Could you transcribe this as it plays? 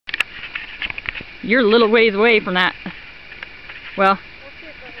You're a little ways away from that. Well,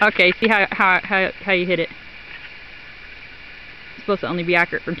 okay, see how you hit it. It's supposed to only be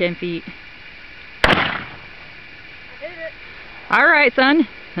accurate from 10 feet. I hit it. Alright, son.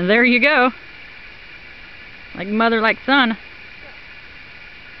 And there you go. Like mother, like son.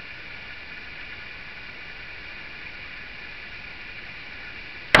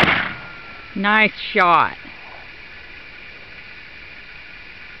 Nice shot.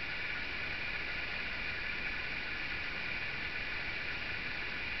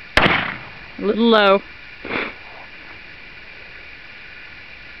 A little low.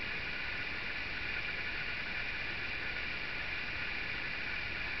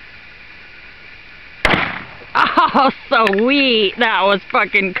 Oh, sweet. That was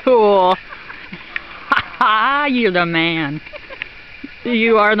fucking cool. You're the man.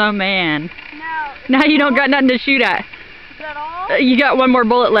 You are the man. Now you don't got nothing to shoot at. Is that all? You got one more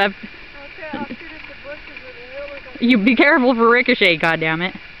bullet left. Okay, I'll shoot at the bushes with the You be careful for ricochet,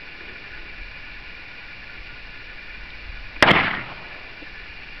 goddammit.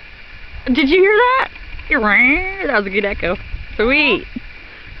 Did you hear that? That was a good echo. Sweet.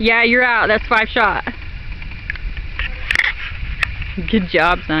 Yeah, you're out. That's 5 shot. Good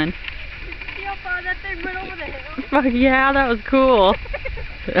job, son. See how far that thing went over the hill? Fuck yeah, that was cool.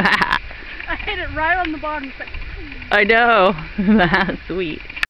 I hit it right on the bottom. I know. That's sweet.